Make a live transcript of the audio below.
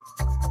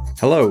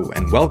Hello,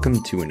 and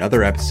welcome to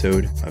another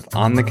episode of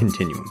On the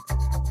Continuum,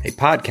 a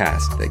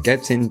podcast that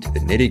gets into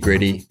the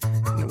nitty-gritty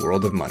in the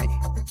world of money.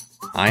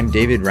 I'm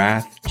David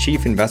Rath,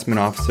 Chief Investment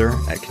Officer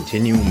at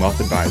Continuum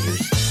Wealth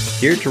Advisors,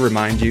 here to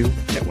remind you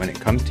that when it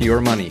comes to your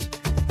money,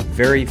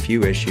 very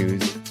few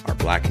issues are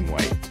black and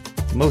white.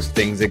 Most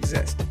things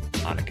exist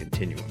on a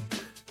continuum.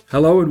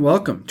 Hello and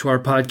welcome to our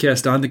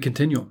podcast On the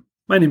Continuum.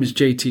 My name is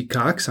JT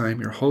Cox. I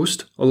am your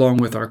host, along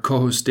with our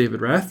co-host David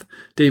Rath.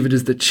 David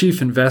is the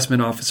Chief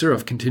Investment Officer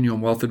of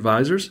Continuum Wealth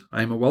Advisors.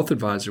 I am a wealth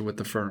advisor with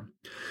the firm.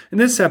 In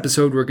this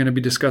episode, we're going to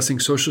be discussing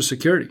Social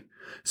Security.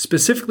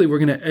 Specifically, we're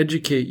going to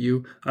educate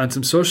you on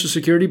some Social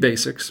Security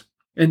basics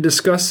and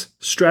discuss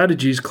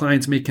strategies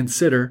clients may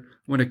consider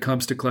when it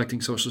comes to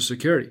collecting Social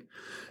Security.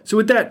 So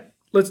with that,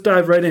 let's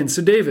dive right in.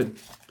 So David,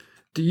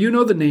 do you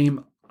know the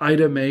name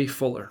Ida Mae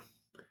Fuller?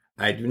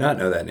 I do not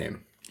know that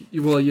name.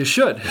 Well, you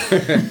should.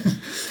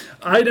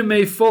 Ida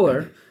Mae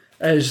Fuller,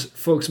 as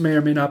folks may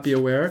or may not be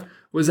aware,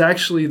 was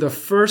actually the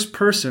first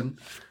person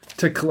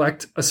to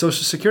collect a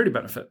Social Security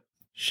benefit.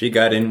 She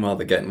got in while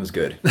the getting was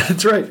good.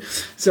 That's right.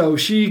 So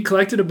she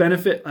collected a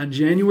benefit on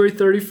January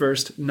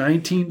 31st,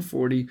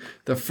 1940.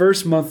 The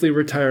first monthly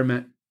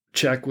retirement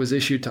check was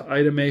issued to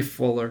Ida Mae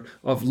Fuller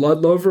of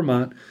Ludlow,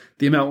 Vermont.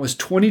 The amount was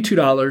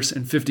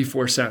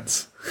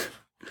 $22.54.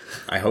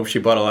 I hope she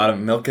bought a lot of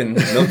milk and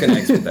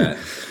eggs with that.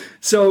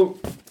 So,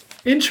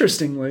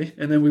 interestingly,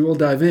 and then we will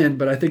dive in,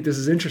 but I think this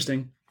is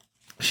interesting,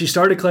 she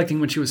started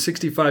collecting when she was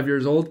 65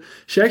 years old.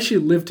 She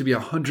actually lived to be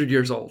 100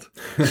 years old.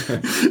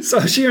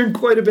 So she earned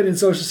quite a bit in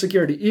Social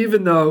Security,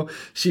 even though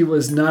she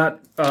was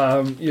not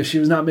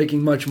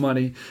making much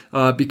money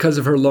because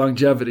of her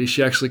longevity.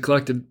 She actually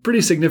collected a pretty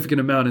significant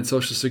amount in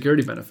Social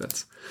Security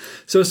benefits.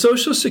 So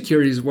Social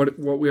Security is what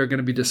we are going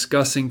to be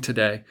discussing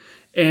today.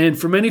 And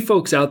for many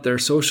folks out there,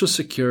 Social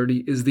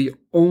Security is the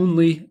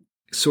only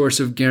source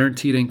of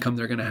guaranteed income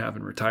they're going to have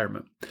in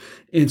retirement.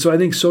 And so I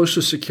think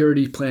Social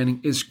Security planning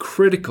is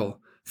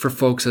critical for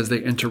folks as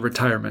they enter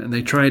retirement and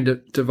they try and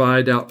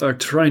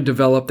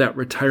develop that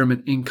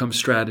retirement income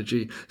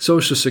strategy.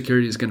 Social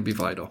Security is going to be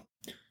vital.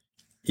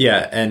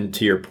 Yeah, and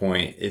to your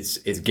point, it's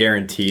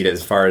guaranteed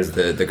as far as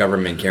the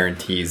government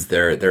guarantees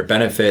their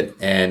benefit,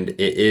 and it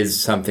is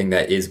something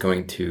that is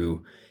going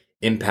to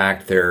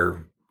impact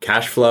their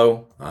cash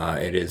flow.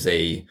 It is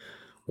a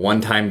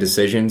one-time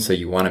decision, so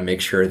you want to make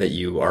sure that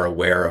you are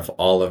aware of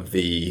all of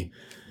the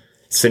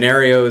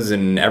scenarios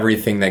and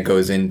everything that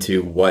goes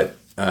into what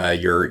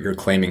your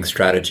claiming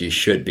strategy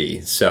should be.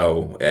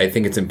 So I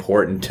think it's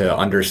important to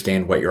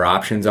understand what your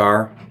options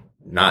are,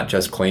 not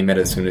just claim it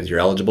as soon as you're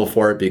eligible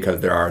for it,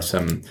 because there are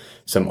some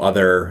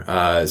other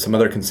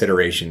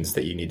considerations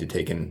that you need to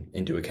take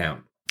into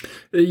account.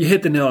 You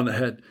hit the nail on the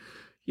head.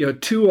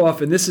 Too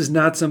often, this is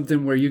not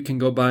something where you can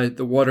go by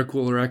the water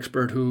cooler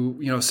expert who,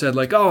 said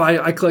like, oh,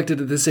 I collected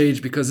at this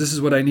age because this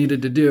is what I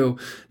needed to do.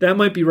 That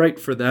might be right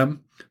for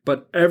them,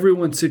 but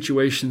everyone's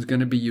situation is going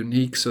to be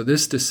unique. So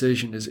this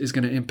decision is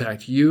going to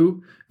impact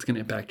you. It's going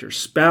to impact your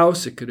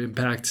spouse. It could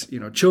impact,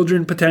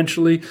 children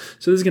potentially.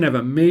 So this is going to have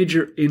a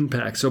major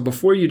impact. So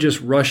before you just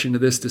rush into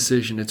this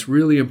decision, it's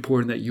really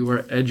important that you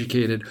are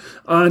educated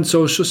on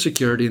Social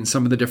Security and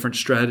some of the different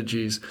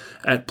strategies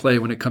at play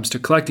when it comes to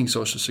collecting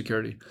Social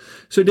Security.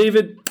 So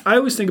David, I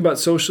always think about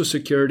Social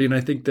Security, and I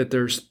think that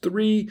there's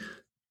three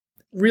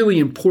really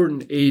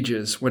important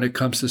ages when it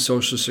comes to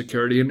Social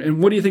Security.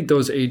 And what do you think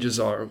those ages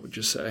are, would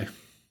you say?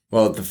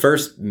 Well, the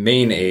first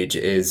main age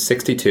is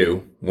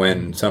 62,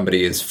 when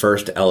somebody is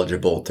first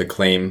eligible to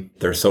claim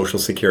their Social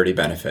Security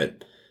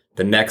benefit.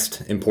 The next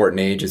important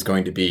age is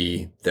going to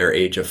be their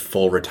age of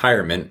full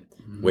retirement,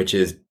 which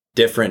is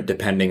different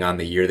depending on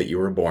the year that you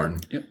were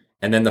born. Yep.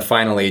 And then the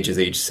final age is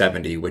age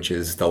 70, which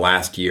is the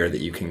last year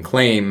that you can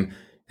claim.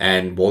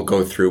 And we'll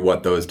go through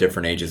what those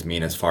different ages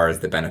mean as far as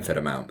the benefit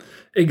amount.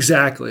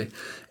 Exactly.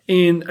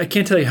 And I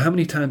can't tell you how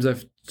many times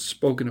I've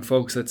spoken to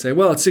folks that say,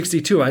 well, at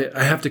 62,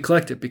 I have to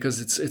collect it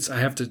because I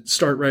have to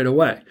start right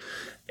away.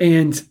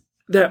 And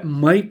that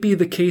might be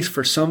the case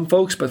for some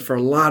folks, but for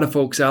a lot of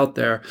folks out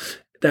there,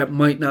 that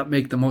might not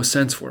make the most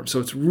sense for them. So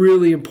it's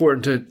really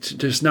important to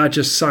just not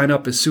just sign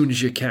up as soon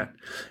as you can.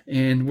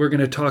 And we're going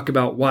to talk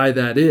about why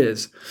that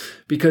is.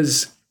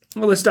 Because,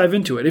 well, let's dive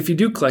into it. If you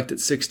do collect at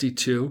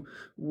 62,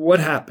 what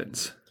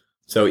happens?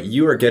 So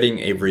you are getting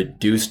a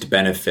reduced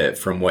benefit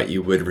from what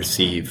you would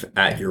receive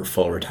at your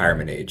full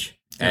retirement age.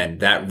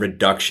 And that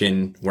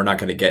reduction, we're not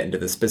going to get into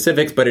the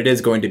specifics, but it is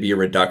going to be a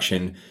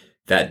reduction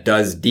that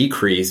does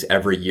decrease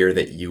every year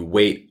that you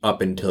wait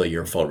up until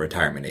your full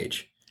retirement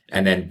age.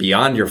 And then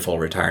beyond your full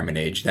retirement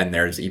age, then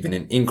there's even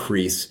an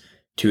increase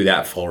to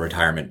that full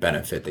retirement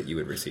benefit that you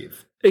would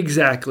receive.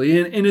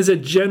 Exactly. And as a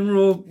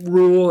general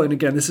rule, and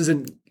again, this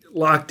isn't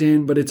locked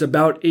in, but it's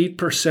about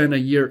 8% a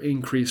year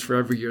increase for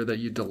every year that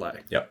you delay.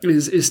 Yep.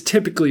 Is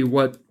typically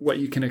what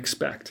you can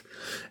expect.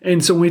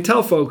 And so when we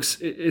tell folks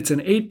it's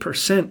an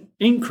 8%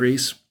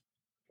 increase,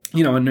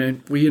 and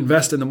then we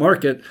invest in the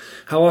market,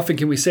 how often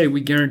can we say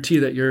we guarantee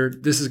that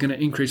this is going to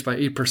increase by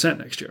 8%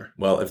 next year?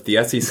 Well, if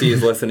the SEC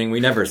is listening, we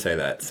never say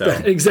that. So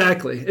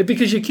exactly,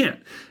 because you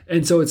can't.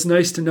 And so it's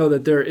nice to know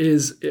that there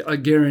is a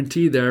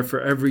guarantee there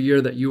for every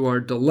year that you are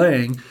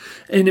delaying.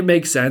 And it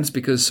makes sense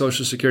because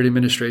Social Security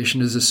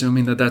Administration is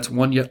assuming that that's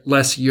one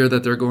less year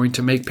that they're going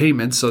to make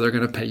payments, so they're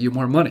going to pay you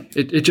more money.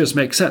 It just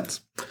makes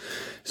sense.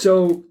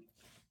 So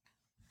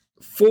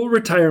full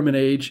retirement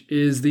age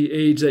is the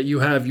age that you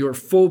have your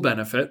full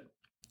benefit,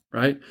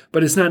 right?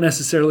 But it's not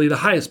necessarily the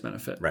highest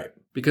benefit. Right.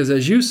 Because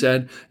as you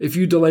said, if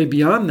you delay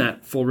beyond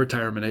that full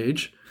retirement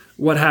age,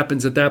 what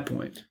happens at that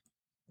point?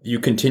 You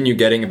continue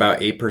getting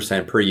about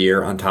 8% per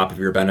year on top of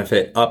your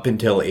benefit up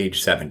until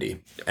age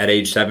 70. At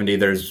age 70,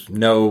 there's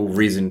no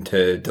reason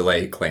to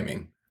delay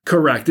claiming.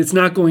 Correct. It's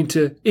not going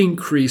to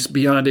increase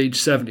beyond age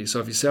 70. So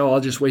if you say, I'll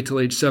just wait till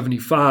age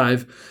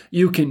 75,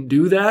 you can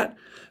do that.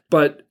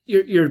 But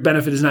your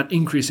benefit is not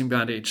increasing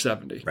beyond age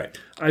 70. Right.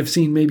 I've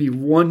seen maybe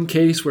one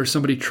case where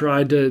somebody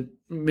tried to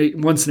make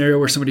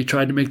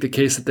the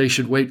case that they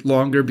should wait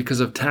longer because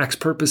of tax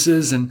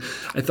purposes. And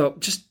I thought,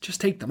 just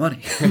take the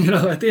money.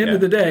 At the end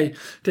of the day,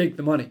 take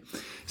the money.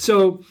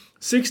 So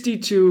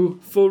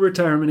 62, full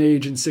retirement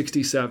age, and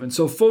 67.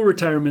 So full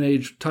retirement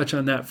age, touch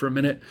on that for a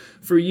minute.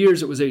 For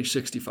years, it was age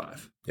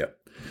 65. Yep.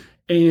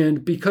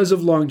 And because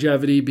of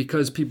longevity,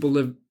 because people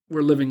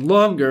were living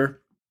longer,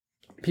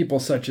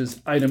 people such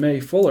as Ida Mae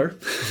Fuller,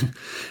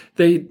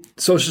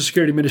 Social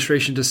Security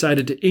Administration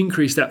decided to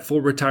increase that full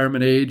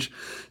retirement age.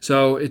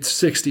 So it's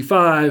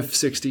 65,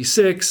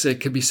 66, it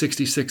could be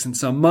 66 in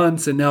some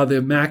months, and now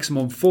the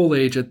maximum full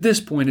age at this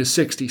point is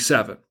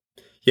 67.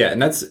 Yeah,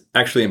 and that's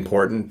actually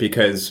important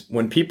because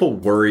when people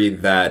worry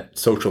that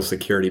Social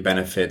Security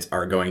benefits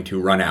are going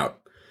to run out,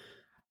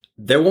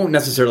 they won't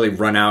necessarily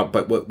run out,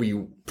 but what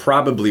we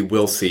probably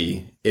will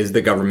see is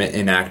the government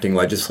enacting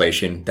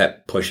legislation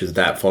that pushes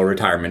that full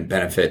retirement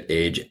benefit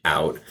age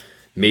out,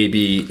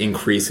 maybe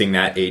increasing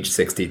that age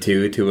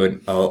 62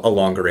 to a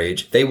longer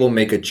age. They will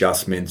make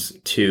adjustments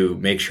to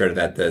make sure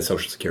that the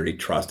Social Security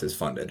Trust is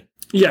funded.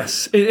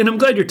 Yes, and I'm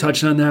glad you're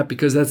touching on that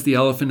because that's the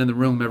elephant in the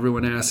room.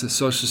 Everyone asks, is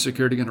Social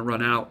Security going to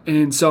run out?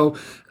 And so,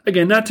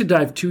 again, not to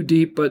dive too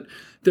deep, but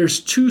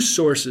there's two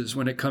sources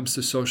when it comes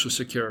to Social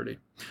Security.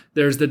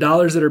 There's the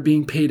dollars that are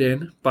being paid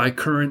in by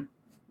current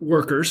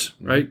workers,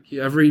 right?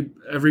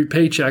 Every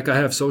paycheck, I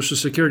have Social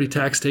Security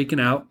tax taken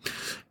out.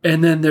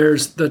 And then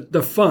there's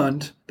the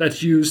fund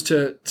that's used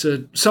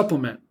to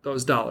supplement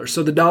those dollars.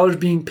 So the dollars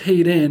being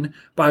paid in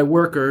by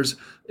workers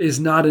is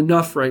not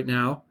enough right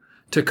now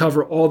to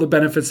cover all the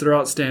benefits that are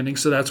outstanding.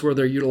 So that's where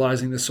they're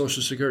utilizing the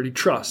Social Security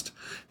Trust.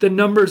 The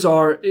numbers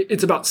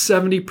it's about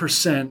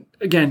 70%,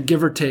 again,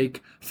 give or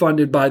take,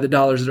 funded by the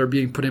dollars that are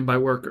being put in by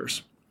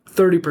workers.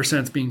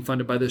 30% is being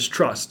funded by this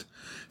trust.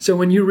 So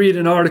when you read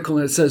an article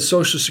and it says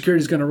Social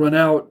Security is going to run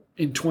out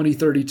in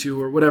 2032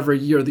 or whatever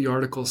year the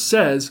article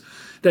says,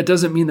 that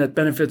doesn't mean that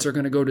benefits are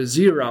going to go to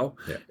zero.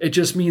 Yeah. It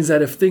just means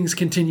that if things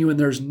continue and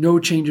there's no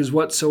changes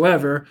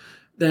whatsoever,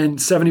 then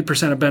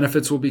 70% of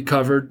benefits will be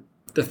covered.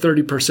 The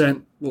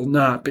 30% will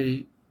not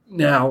be.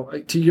 Now,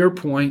 to your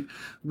point,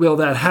 will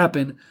that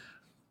happen?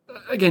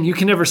 Again, you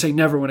can never say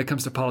never when it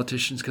comes to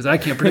politicians because I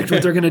can't predict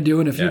what they're going to do.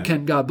 And if you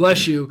can, God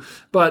bless you.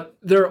 But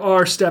there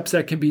are steps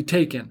that can be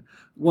taken.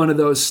 One of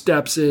those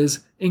steps is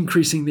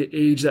increasing the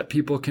age that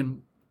people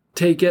can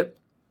take it,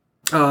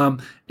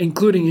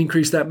 including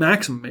increase that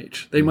maximum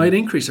age. They might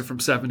increase it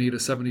from 70 to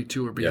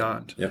 72 or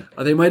beyond.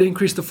 They might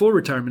increase the full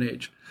retirement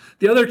age.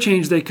 The other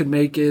change they could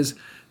make is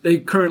they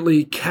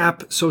currently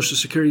cap Social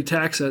Security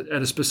tax at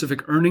a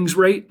specific earnings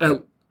rate.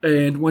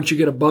 And once you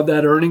get above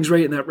that earnings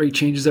rate, and that rate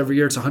changes every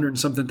year, it's $100 and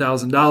something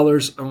thousand. I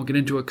won't get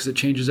into it because it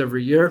changes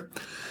every year.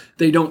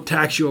 They don't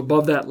tax you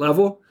above that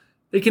level.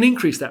 They can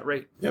increase that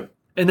rate. Yep.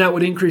 And that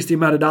would increase the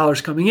amount of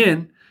dollars coming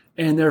in,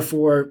 and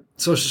therefore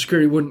Social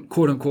Security wouldn't,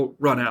 quote unquote,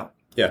 run out.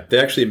 Yeah,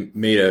 they actually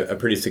made a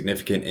pretty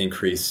significant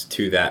increase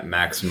to that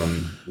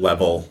maximum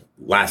level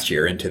last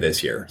year into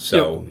this year.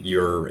 So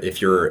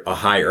if you're a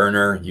high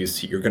earner,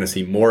 you're going to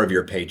see more of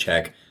your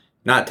paycheck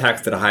not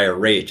taxed at a higher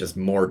rate, just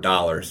more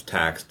dollars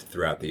taxed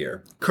throughout the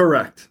year.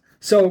 Correct.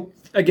 So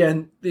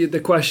again, the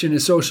question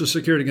is Social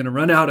Security going to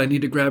run out? I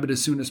need to grab it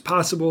as soon as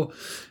possible.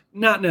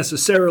 Not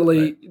necessarily.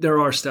 Right.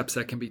 There are steps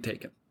that can be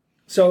taken.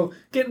 So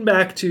getting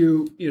back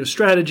to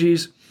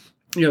strategies,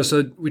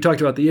 so we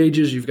talked about the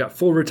ages. You've got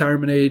full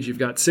retirement age, you've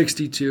got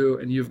 62,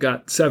 and you've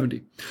got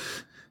 70.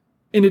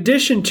 In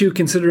addition to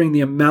considering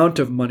the amount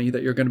of money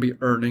that you're going to be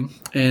earning,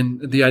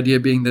 and the idea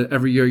being that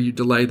every year you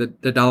delay,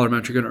 the dollar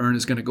amount you're going to earn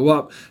is going to go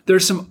up,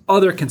 there's some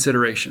other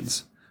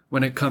considerations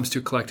when it comes to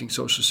collecting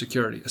Social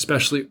Security,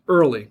 especially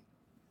early.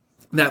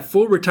 That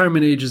full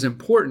retirement age is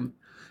important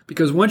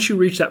because once you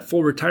reach that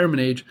full retirement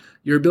age,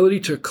 your ability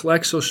to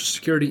collect Social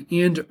Security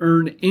and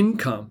earn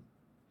income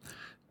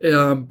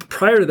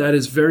prior to that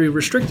is very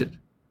restricted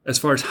as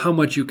far as how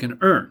much you can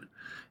earn.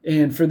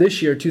 And for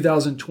this year,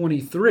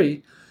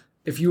 2023,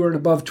 if you earn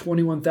above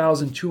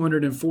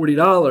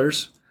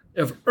 $21,240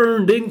 of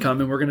earned income,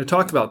 and we're going to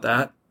talk about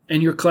that,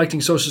 and you're collecting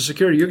Social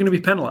Security, you're going to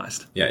be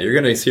penalized. Yeah, you're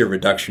going to see a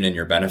reduction in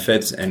your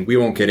benefits, and we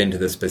won't get into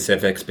the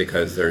specifics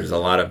because there's a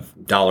lot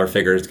of dollar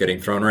figures getting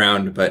thrown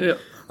around. But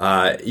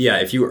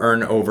if you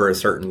earn over a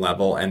certain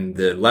level, and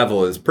the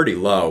level is pretty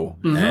low,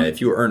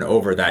 if you earn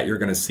over that, you're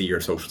going to see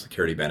your Social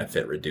Security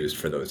benefit reduced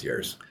for those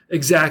years.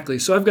 Exactly.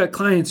 So I've got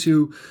clients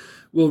who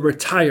will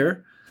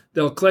retire,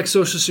 they'll collect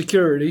Social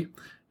Security,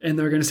 and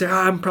they're going to say,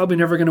 I'm probably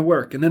never going to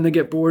work. And then they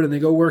get bored and they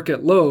go work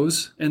at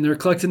Lowe's and they're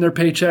collecting their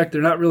paycheck.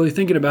 They're not really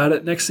thinking about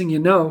it. Next thing you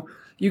know,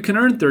 you can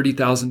earn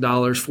 $30,000,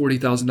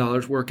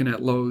 $40,000 working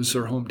at Lowe's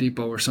or Home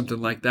Depot or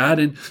something like that.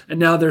 And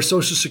now their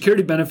Social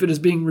Security benefit is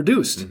being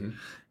reduced.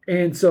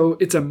 And so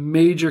it's a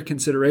major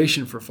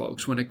consideration for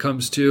folks when it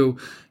comes to,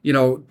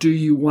 do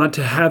you want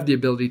to have the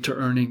ability to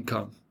earn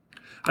income?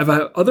 I've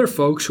had other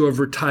folks who have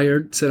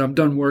retired, said, I'm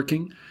done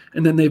working,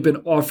 and then they've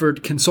been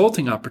offered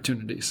consulting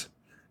opportunities.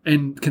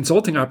 And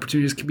consulting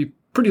opportunities can be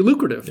pretty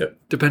lucrative,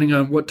 depending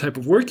on what type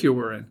of work you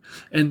were in.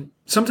 And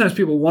sometimes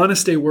people want to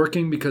stay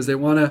working because they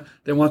want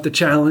the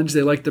challenge.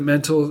 They like the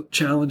mental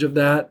challenge of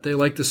that. They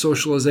like the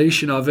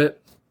socialization of it.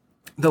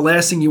 The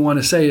last thing you want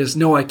to say is,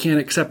 no, I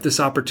can't accept this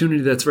opportunity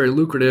that's very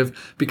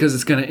lucrative because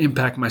it's going to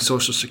impact my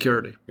Social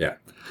Security. Yeah.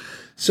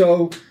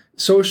 So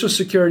Social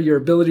Security, your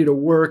ability to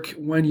work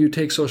when you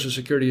take Social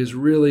Security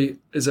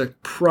is a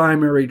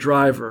primary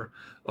driver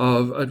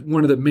of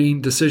one of the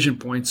main decision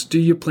points. Do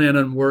you plan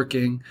on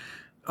working?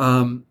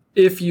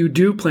 If you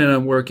do plan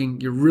on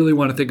working, you really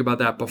want to think about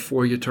that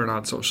before you turn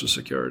on Social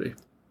Security.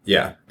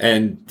 Yeah.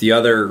 And the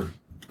other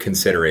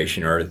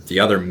consideration, or the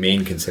other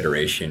main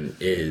consideration,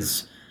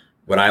 is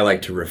what I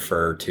like to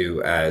refer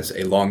to as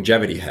a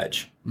longevity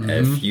hedge.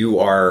 If you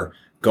are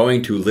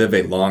going to live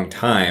a long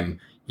time,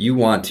 you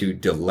want to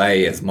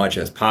delay as much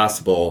as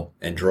possible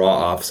and draw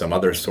off some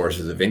other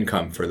sources of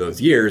income for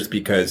those years,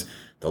 because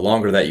the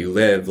longer that you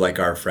live, like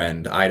our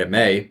friend Ida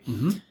May,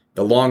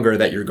 the longer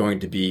that you're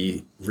going to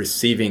be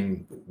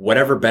receiving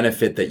whatever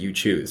benefit that you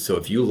choose. So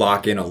if you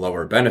lock in a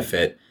lower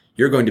benefit,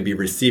 you're going to be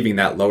receiving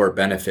that lower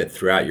benefit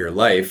throughout your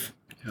life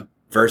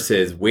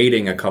versus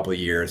waiting a couple of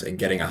years and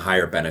getting a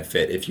higher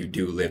benefit if you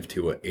do live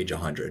to age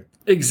 100.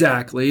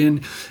 Exactly.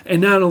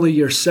 And not only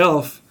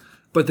yourself,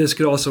 but this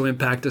could also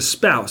impact a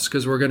spouse,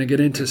 because we're going to get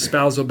into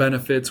spousal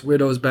benefits,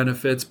 widows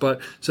benefits. But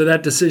so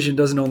that decision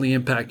doesn't only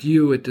impact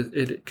you,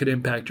 it could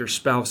impact your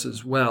spouse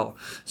as well.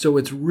 So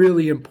it's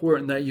really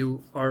important that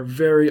you are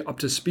very up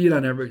to speed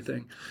on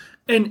everything.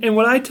 And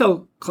what I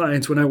tell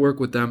clients when I work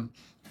with them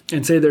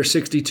and say they're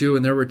 62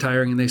 and they're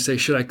retiring and they say,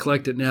 should I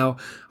collect it now?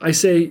 I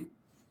say,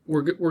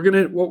 what we're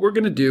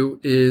going to do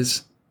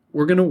is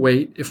we're going to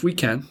wait if we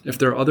can, if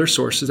there are other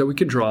sources that we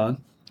could draw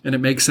on and it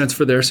makes sense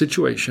for their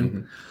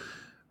situation.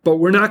 But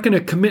we're not going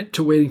to commit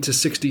to waiting to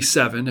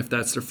 67 if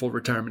that's their full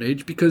retirement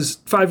age, because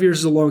 5 years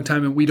is a long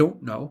time and we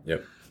don't know.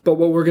 But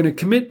what we're going to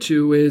commit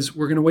to is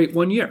we're going to wait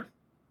 1 year.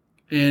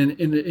 And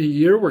in a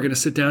year, we're going to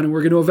sit down and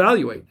we're going to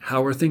evaluate.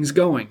 How are things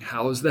going?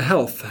 How is the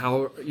health?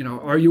 How,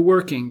 are you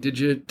working? Did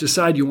you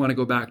decide you want to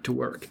go back to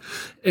work?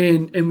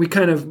 And we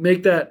kind of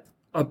make that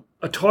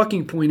a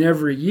talking point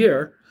every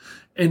year.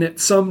 And at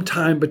some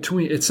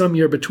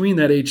year between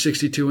that age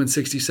 62 and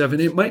 67,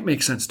 it might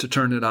make sense to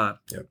turn it on.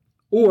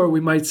 Or we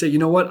might say, you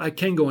know what, I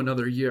can go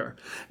another year.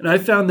 And I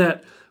found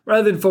that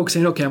rather than folks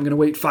saying, okay, I'm going to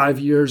wait 5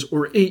 years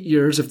or 8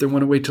 years if they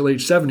want to wait till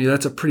age 70,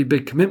 that's a pretty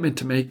big commitment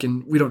to make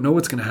and we don't know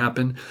what's going to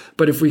happen.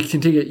 But if we can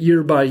take it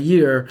year by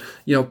year,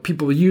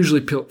 people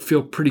usually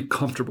feel pretty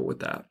comfortable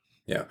with that.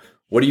 Yeah.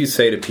 What do you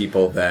say to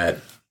people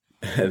that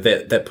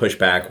push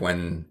back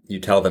when you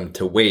tell them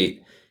to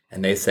wait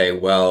and they say,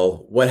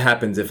 well, what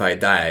happens if I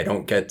die? I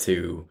don't get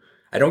to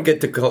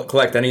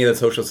collect any of the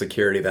Social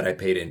Security that I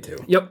paid into.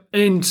 Yep.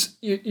 And,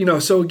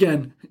 so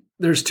again,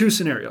 there's two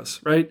scenarios,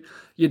 right?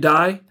 You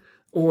die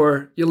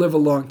or you live a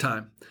long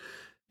time.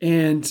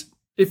 And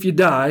if you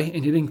die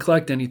and you didn't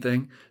collect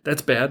anything,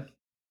 that's bad.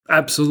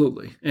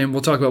 Absolutely. And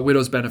we'll talk about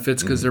widows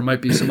benefits because there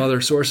might be some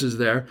other sources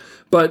there.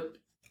 But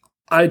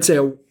I'd say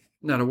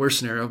not a worse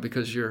scenario,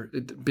 because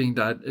being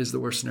dead is the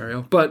worst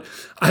scenario. But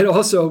I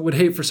also would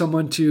hate for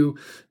someone to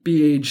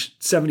be age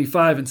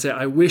 75 and say,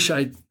 I wish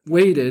I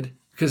waited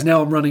because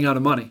now I'm running out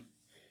of money.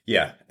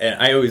 Yeah. And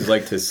I always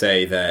like to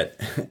say that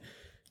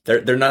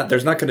there's not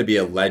going to be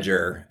a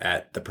ledger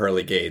at the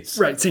pearly gates.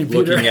 Right. St.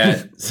 Peter.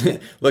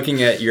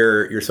 Looking at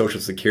your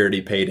Social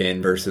Security paid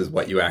in versus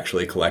what you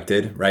actually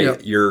collected, right?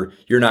 Yep.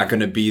 You're not going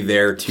to be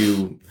there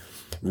to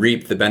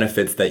reap the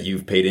benefits that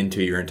you've paid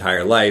into your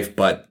entire life,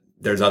 but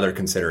there's other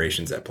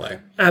considerations at play.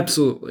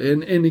 Absolutely.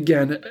 And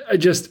again,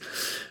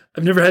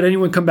 I've never had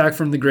anyone come back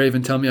from the grave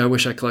and tell me I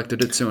wish I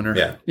collected it sooner.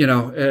 Yeah.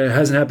 It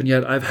hasn't happened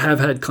yet. I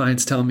have had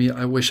clients tell me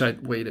I wish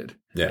I'd waited.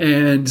 Yeah.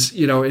 And it's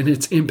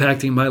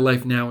impacting my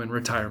life now in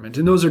retirement.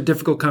 And those are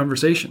difficult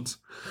conversations.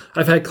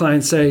 I've had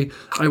clients say,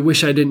 I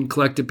wish I didn't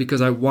collect it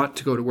because I want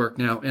to go to work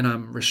now and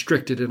I'm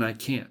restricted and I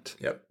can't.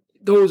 Yep.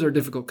 Those are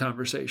difficult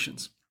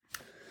conversations.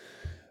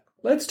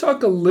 Let's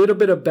talk a little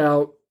bit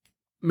about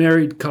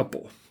married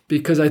couple,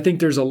 because I think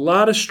there's a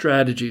lot of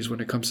strategies when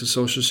it comes to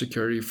Social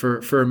Security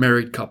for a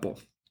married couple.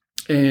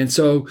 And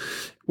so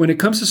when it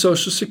comes to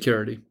Social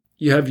Security,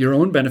 you have your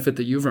own benefit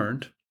that you've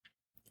earned.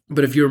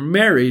 But if you're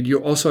married, you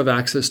also have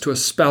access to a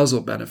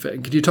spousal benefit.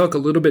 And could you talk a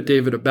little bit,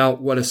 David, about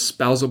what a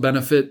spousal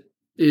benefit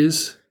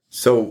is?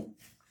 So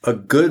a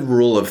good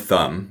rule of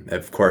thumb,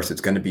 of course, it's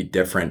going to be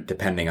different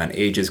depending on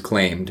ages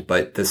claimed,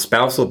 but the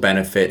spousal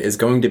benefit is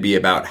going to be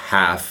about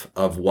half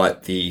of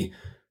what the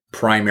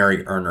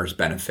primary earner's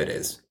benefit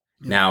is.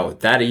 Now,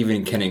 that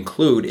even can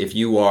include if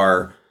you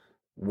are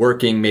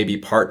working maybe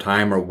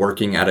part-time or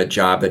working at a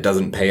job that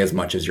doesn't pay as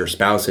much as your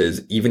spouse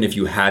is, even if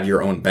you have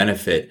your own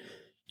benefit,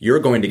 you're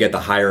going to get the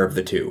higher of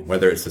the two,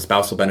 whether it's the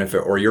spousal benefit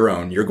or your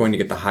own, you're going to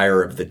get the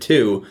higher of the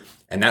two.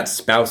 And that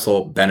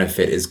spousal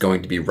benefit is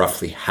going to be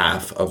roughly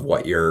half of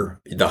what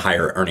the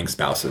higher earning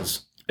spouse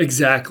is.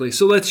 Exactly.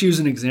 So let's use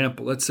an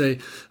example. Let's say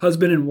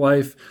husband and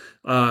wife,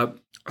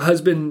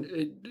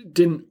 husband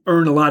didn't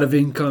earn a lot of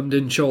income,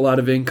 didn't show a lot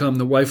of income.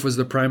 The wife was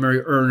the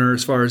primary earner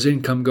as far as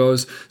income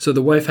goes. So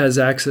the wife has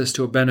access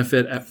to a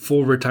benefit at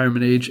full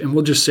retirement age. And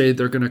we'll just say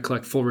they're going to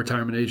collect full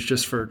retirement age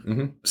just for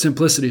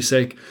simplicity's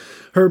sake.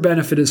 Her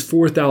benefit is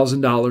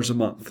 $4,000 a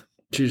month.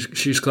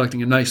 She's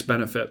collecting a nice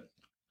benefit.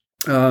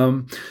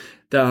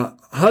 The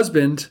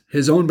husband,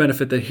 his own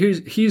benefit that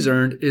he's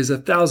earned is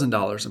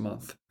 $1,000 a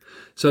month.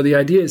 So the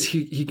idea is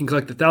he can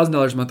collect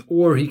 $1,000 a month,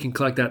 or he can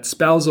collect that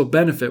spousal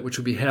benefit, which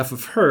would be half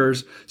of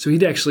hers. So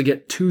he'd actually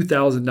get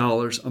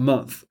 $2,000 a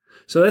month.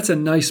 So that's a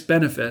nice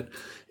benefit.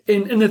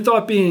 And the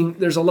thought being,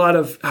 there's a lot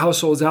of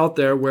households out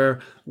there where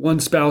one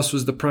spouse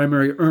was the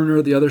primary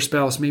earner, the other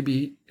spouse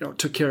maybe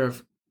took care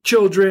of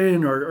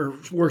children or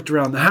worked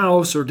around the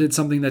house or did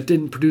something that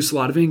didn't produce a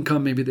lot of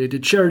income. Maybe they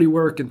did charity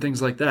work and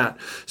things like that.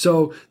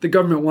 So the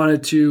government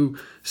wanted to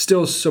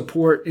still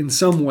support in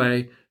some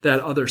way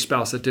that other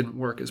spouse that didn't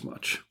work as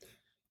much.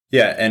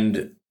 Yeah.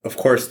 And of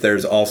course,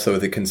 there's also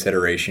the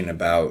consideration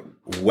about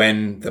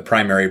when the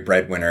primary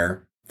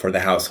breadwinner for the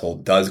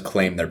household does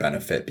claim their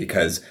benefit,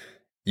 because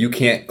you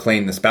can't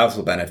claim the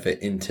spousal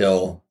benefit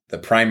until the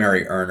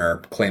primary earner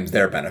claims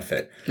their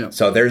benefit. Yep.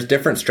 So there's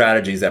different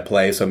strategies at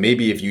play. So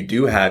maybe if you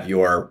do have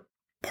your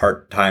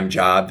part-time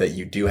job that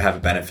you do have a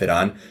benefit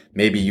on,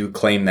 maybe you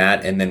claim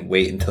that and then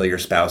wait until your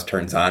spouse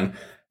turns on.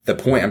 The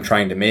point I'm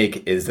trying to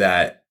make is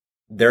that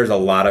there's a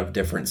lot of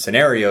different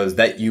scenarios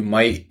that you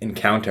might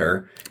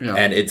encounter,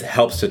 and it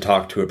helps to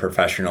talk to a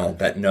professional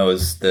that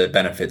knows the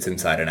benefits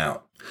inside and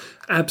out.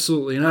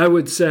 Absolutely. And I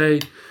would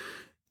say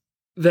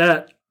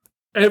that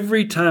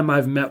every time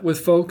I've met with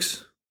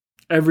folks,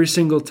 every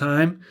single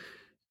time,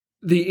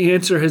 the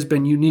answer has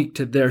been unique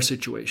to their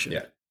situation.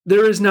 Yeah.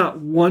 There is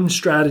not one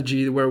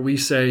strategy where we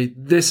say,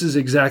 this is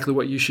exactly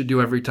what you should do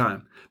every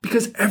time,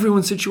 because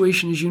everyone's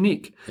situation is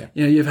unique.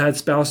 Yeah. You've had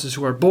spouses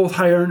who are both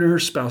high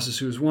earners, spouses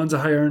whose one's a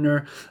high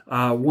earner,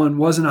 one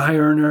wasn't a high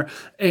earner.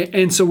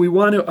 And so we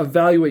want to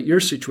evaluate your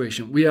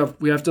situation. We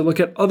have to look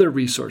at other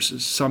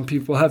resources. Some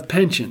people have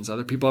pensions,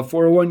 other people have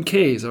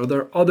 401ks. Are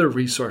there other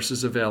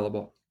resources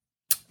available?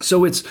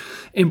 So it's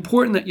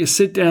important that you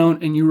sit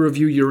down and you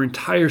review your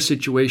entire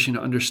situation to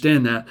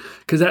understand that,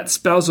 because that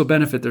spousal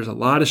benefit, there's a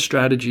lot of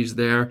strategies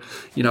there.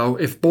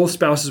 If both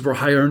spouses were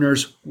high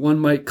earners, one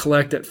might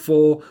collect at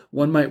full,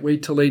 one might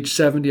wait till age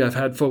 70. I've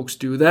had folks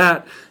do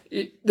that.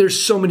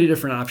 There's so many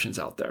different options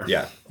out there.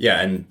 Yeah. Yeah.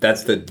 And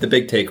that's the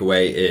big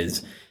takeaway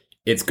is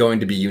it's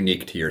going to be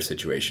unique to your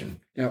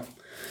situation. Yeah.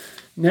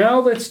 Now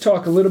let's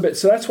talk a little bit.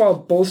 So that's while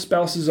both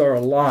spouses are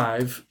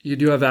alive, you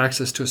do have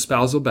access to a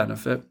spousal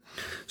benefit.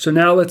 So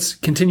now let's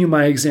continue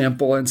my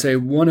example and say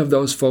one of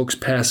those folks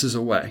passes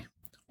away.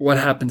 What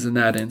happens in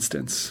that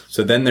instance?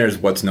 So then there's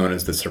what's known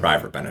as the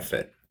survivor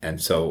benefit.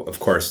 And so, of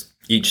course,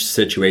 each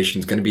situation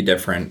is going to be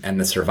different, and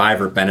the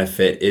survivor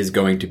benefit is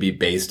going to be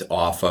based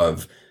off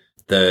of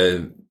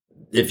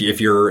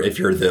if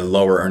you're the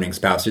lower earning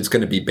spouse, it's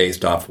going to be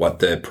based off what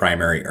the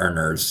primary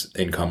earner's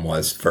income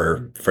was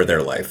for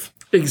their life.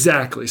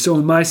 Exactly. So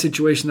in my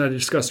situation that I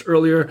discussed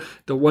earlier,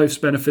 the wife's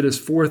benefit is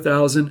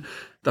 $4,000.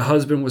 The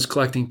husband was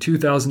collecting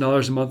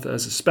 $2,000 a month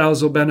as a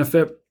spousal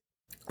benefit.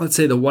 Let's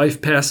say the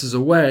wife passes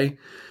away.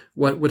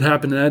 What would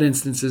happen in that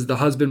instance is the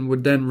husband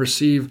would then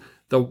receive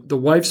the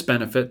wife's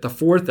benefit, the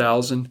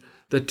 $4,000.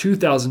 The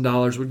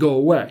 $2,000 would go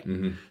away.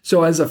 Mm-hmm.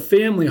 So as a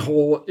family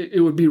whole,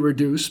 it would be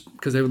reduced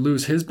because they would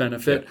lose his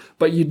benefit,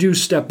 but you do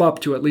step up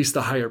to at least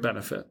the higher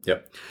benefit.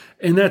 Yep.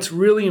 And that's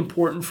really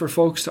important for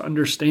folks to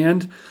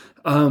understand.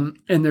 And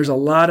there's a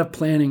lot of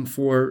planning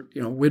for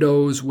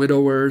widows,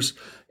 widowers,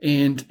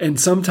 and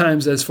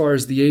sometimes as far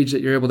as the age that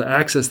you're able to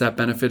access that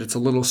benefit, it's a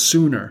little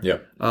sooner.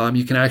 Yep.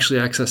 You can actually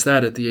access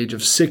that at the age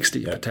of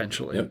 60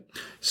 potentially. Yep.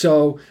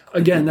 So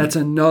again, that's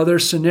another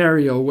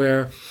scenario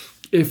where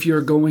if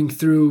you're going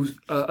through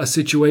a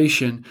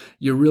situation,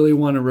 you really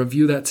want to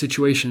review that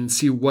situation and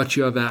see what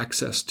you have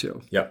access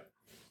to. Yep.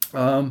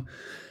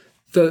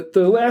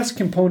 The last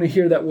component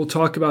here that we'll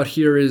talk about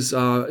here is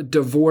a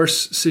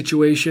divorce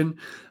situation.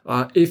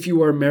 If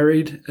you are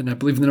married, and I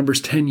believe the number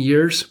is 10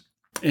 years,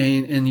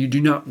 and you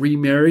do not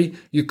remarry,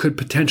 you could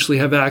potentially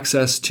have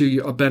access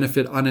to a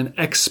benefit on an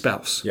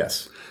ex-spouse.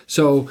 Yes.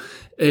 So,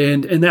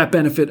 and that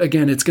benefit,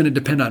 again, it's going to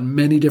depend on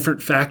many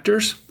different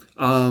factors.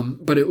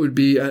 But it would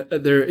be,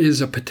 there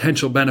is a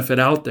potential benefit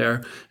out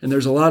there. And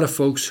there's a lot of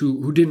folks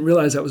who didn't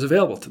realize that was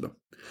available to them.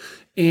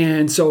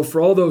 And so for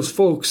all those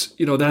folks,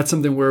 that's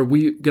something where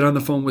we get on the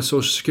phone with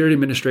Social Security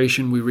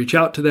Administration, we reach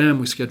out to them,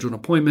 we schedule an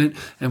appointment,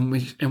 and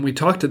we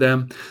talk to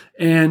them.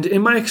 And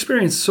in my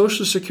experience,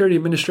 Social Security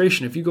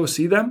Administration, if you go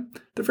see them,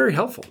 they're very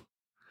helpful.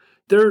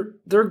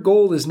 Their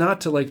goal is not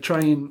to try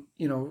and,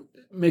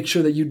 make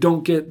sure that you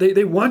don't get,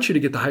 they want you to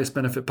get the highest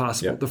benefit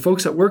possible. Yeah. The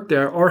folks that work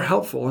there are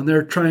helpful, and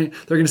they're going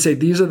to say,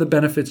 these are the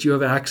benefits you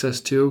have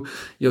access to.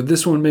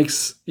 This one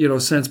makes,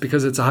 sense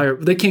because it's a higher,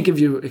 they can't give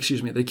you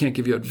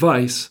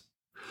advice,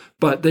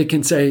 but they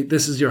can say,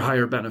 this is your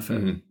higher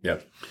benefit. Mm-hmm.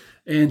 Yep.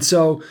 And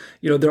so,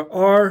 there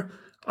are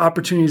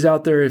opportunities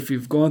out there. If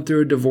you've gone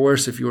through a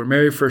divorce, if you were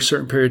married for a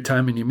certain period of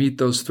time and you meet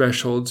those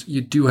thresholds, you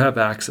do have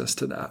access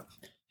to that.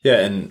 Yeah.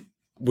 And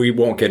we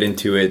won't get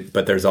into it,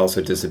 but there's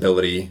also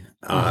disability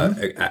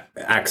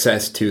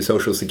access to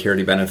Social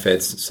Security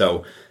benefits.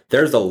 So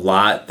there's a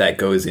lot that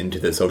goes into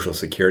the Social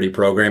Security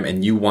program,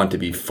 and you want to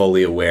be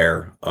fully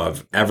aware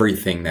of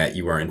everything that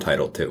you are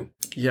entitled to.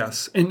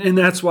 Yes. And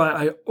that's why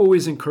I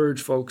always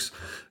encourage folks,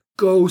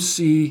 go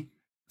see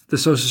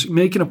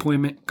make an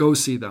appointment, go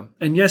see them.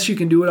 And yes, you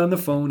can do it on the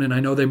phone. And I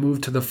know they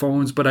moved to the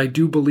phones, but I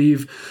do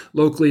believe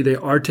locally they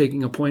are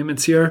taking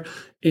appointments here.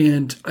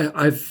 And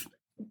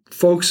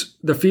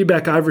the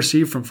feedback I've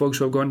received from folks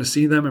who have gone to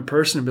see them in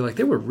person and be like,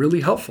 they were really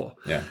helpful.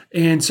 Yeah.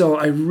 And so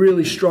I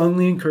really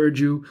strongly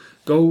encourage you,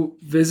 go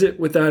visit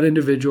with that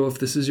individual if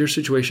this is your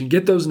situation,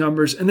 get those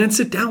numbers, and then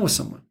sit down with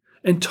someone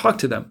and talk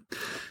to them.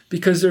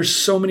 Because there's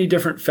so many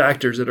different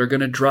factors that are going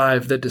to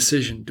drive the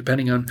decision,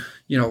 depending on,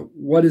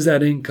 what is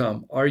that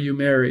income? Are you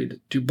married?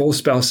 Do both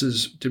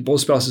spouses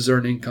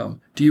earn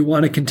income? Do you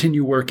want to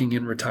continue working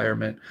in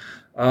retirement?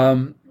 Are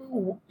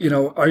you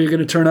going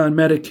to turn on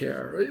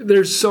Medicare?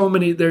 There's so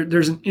many,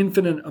 there's an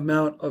infinite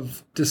amount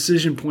of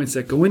decision points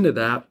that go into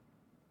that.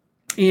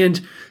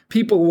 And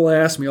people will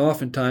ask me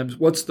oftentimes,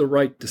 what's the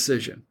right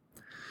decision?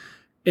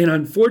 And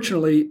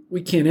unfortunately,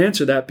 we can't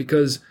answer that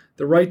because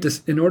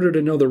in order to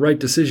know the right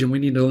decision, we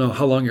need to know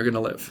how long you're going to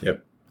live.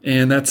 Yep.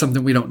 And that's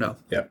something we don't know.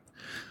 Yep.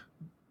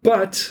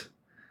 But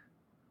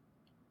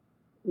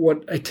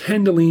what I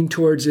tend to lean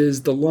towards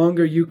is the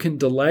longer you can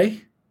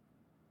delay,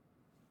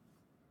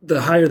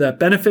 the higher that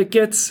benefit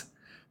gets,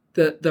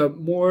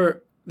 the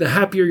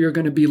happier you're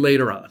going to be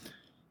later on.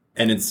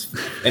 And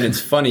it's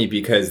funny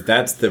because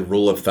that's the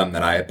rule of thumb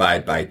that I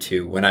abide by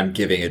too when I'm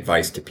giving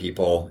advice to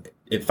people.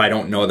 If I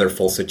don't know their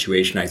full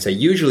situation, I say,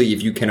 usually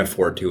if you can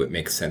afford to, it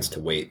makes sense to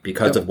wait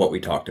because of what we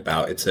talked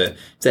about. It's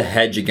a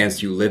hedge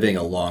against you living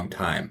a long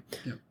time.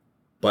 Yep.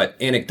 But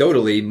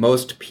anecdotally,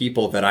 most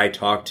people that I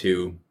talk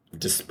to,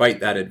 despite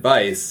that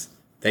advice,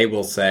 they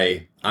will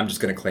say, I'm just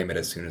going to claim it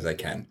as soon as I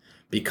can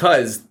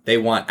because they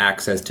want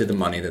access to the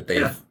money that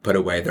they've put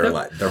away their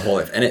whole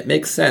life. And it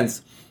makes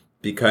sense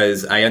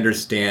because I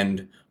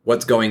understand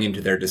what's going into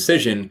their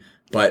decision.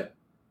 But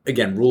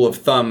again, rule of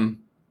thumb,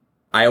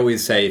 I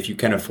always say if you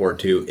can afford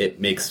to,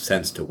 it makes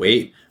sense to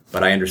wait,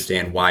 but I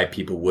understand why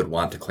people would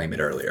want to claim it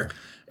earlier.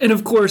 And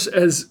of course,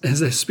 as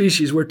a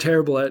species, we're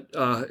terrible at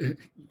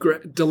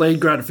delayed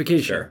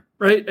gratification, sure.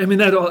 Right? I mean,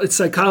 it's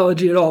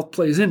psychology. It all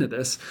plays into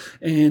this.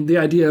 And the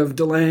idea of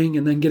delaying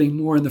and then getting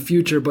more in the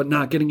future, but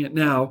not getting it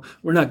now,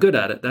 we're not good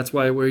at it. That's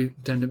why we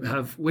tend to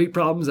have weight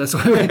problems. That's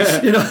why,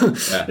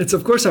 it's,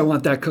 of course, I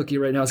want that cookie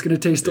right now. It's going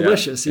to taste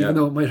delicious, even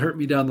though it might hurt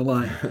me down the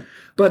line.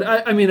 But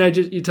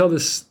you tell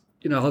this,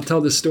 I'll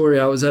tell this story.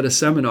 I was at a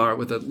seminar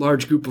with a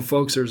large group of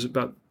folks. There's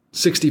about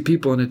 60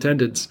 people in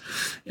attendance.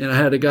 And I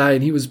had a guy,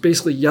 and he was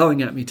basically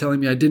yelling at me, telling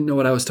me I didn't know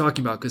what I was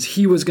talking about because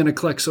he was going to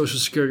collect Social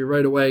Security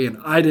right away. And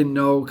I didn't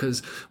know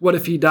because what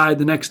if he died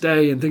the next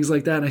day and things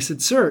like that. And I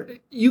said, sir,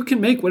 you can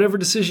make whatever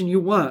decision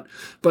you want.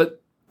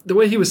 But the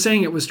way he was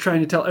saying it was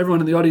trying to tell everyone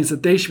in the audience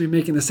that they should be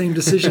making the same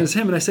decision as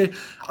him. And I say,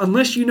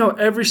 unless you know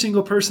every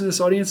single person in this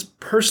audience,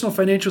 personal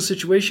financial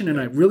situation, and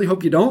I really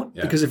hope you don't,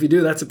 because if you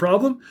do, that's a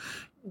problem.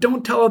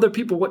 Don't tell other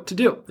people what to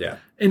do. Yeah.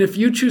 And if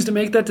you choose to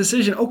make that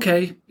decision,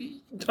 okay,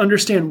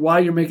 understand why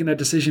you're making that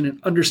decision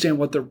and understand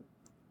what the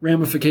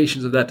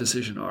ramifications of that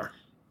decision are.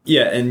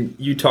 Yeah, and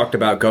you talked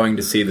about going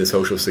to see the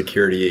Social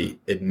Security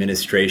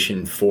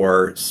Administration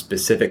for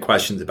specific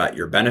questions about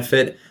your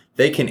benefit.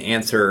 They can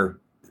answer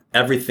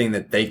everything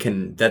that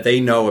they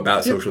know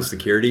about Social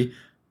Security,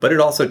 but it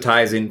also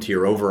ties into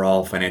your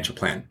overall financial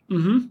plan.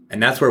 Mm-hmm.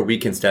 And that's where we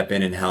can step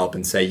in and help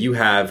and say, you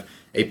have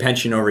a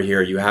pension over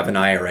here, you have an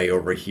IRA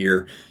over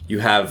here, you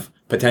have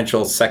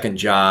potential second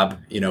job,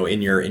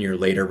 in your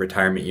later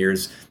retirement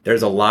years.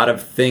 There's a lot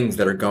of things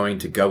that are going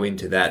to go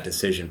into that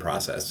decision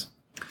process.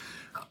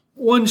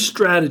 One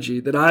strategy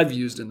that I've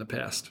used in the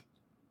past,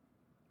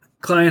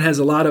 client has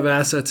a lot of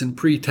assets in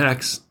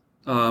pre-tax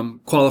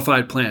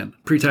qualified plan,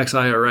 pre-tax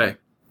IRA,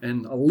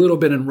 and a little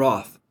bit in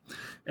Roth,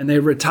 and they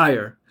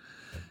retire.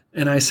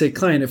 And I say,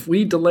 client, if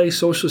we delay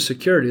Social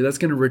Security, that's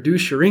going to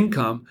reduce your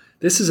income.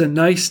 This is a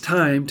nice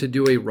time to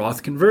do a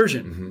Roth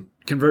conversion.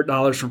 convert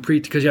dollars from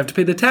because you have to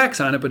pay the tax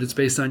on it, but it's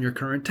based on your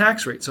current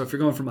tax rate. So if you're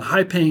going from a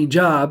high paying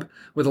job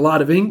with a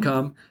lot of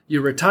income,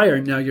 you're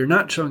retiring. Now you're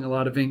not showing a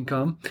lot of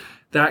income.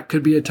 That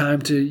could be a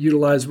time to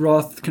utilize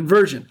Roth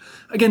conversion.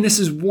 Again, this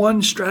is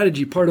one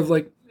strategy, part of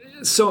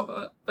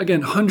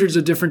hundreds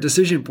of different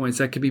decision points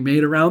that could be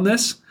made around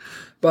this.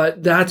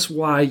 But that's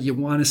why you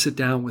want to sit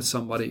down with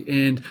somebody.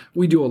 And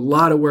we do a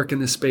lot of work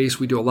in this space.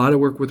 We do a lot of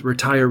work with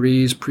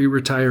retirees,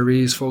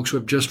 pre-retirees, folks who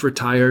have just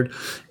retired.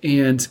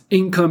 And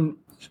income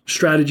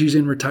strategies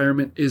in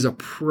retirement is a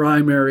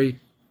primary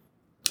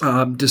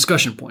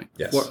discussion point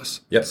for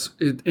us. Yes.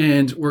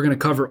 And we're going to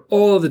cover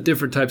all of the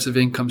different types of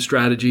income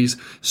strategies.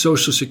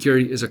 Social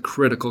Security is a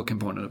critical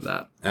component of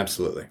that.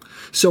 Absolutely.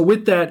 So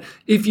with that,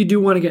 if you do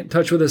want to get in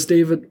touch with us,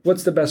 David,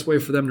 what's the best way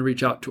for them to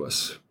reach out to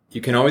us? You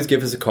can always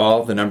give us a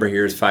call. The number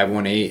here is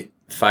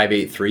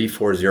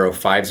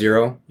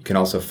 518-583-4050. You can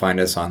also find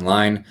us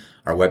online.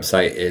 Our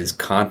website is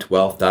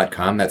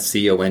contwealth.com. That's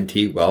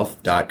C-O-N-T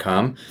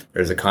wealth.com.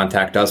 There's a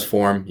contact us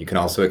form. You can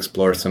also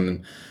explore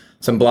some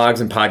blogs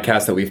and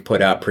podcasts that we've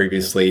put out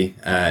previously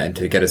and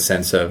to get a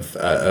sense of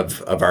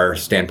our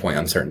standpoint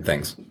on certain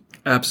things.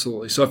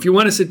 Absolutely. So if you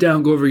want to sit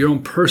down, go over your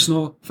own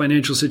personal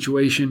financial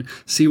situation,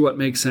 see what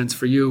makes sense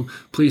for you,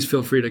 please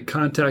feel free to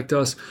contact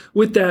us.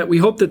 With that, we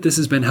hope that this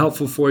has been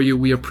helpful for you.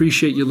 We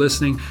appreciate you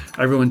listening.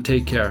 Everyone,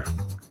 take care.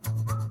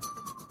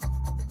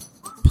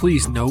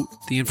 Please note,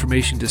 the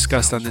information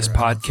discussed on this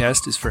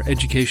podcast is for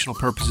educational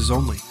purposes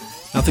only.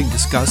 Nothing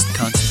discussed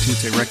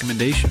constitutes a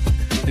recommendation.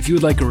 If you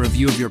would like a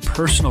review of your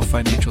personal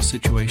financial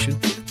situation,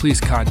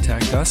 please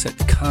contact us at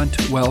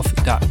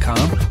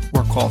contwealth.com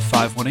or call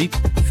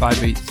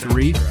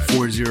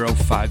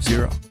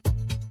 518-583-4050.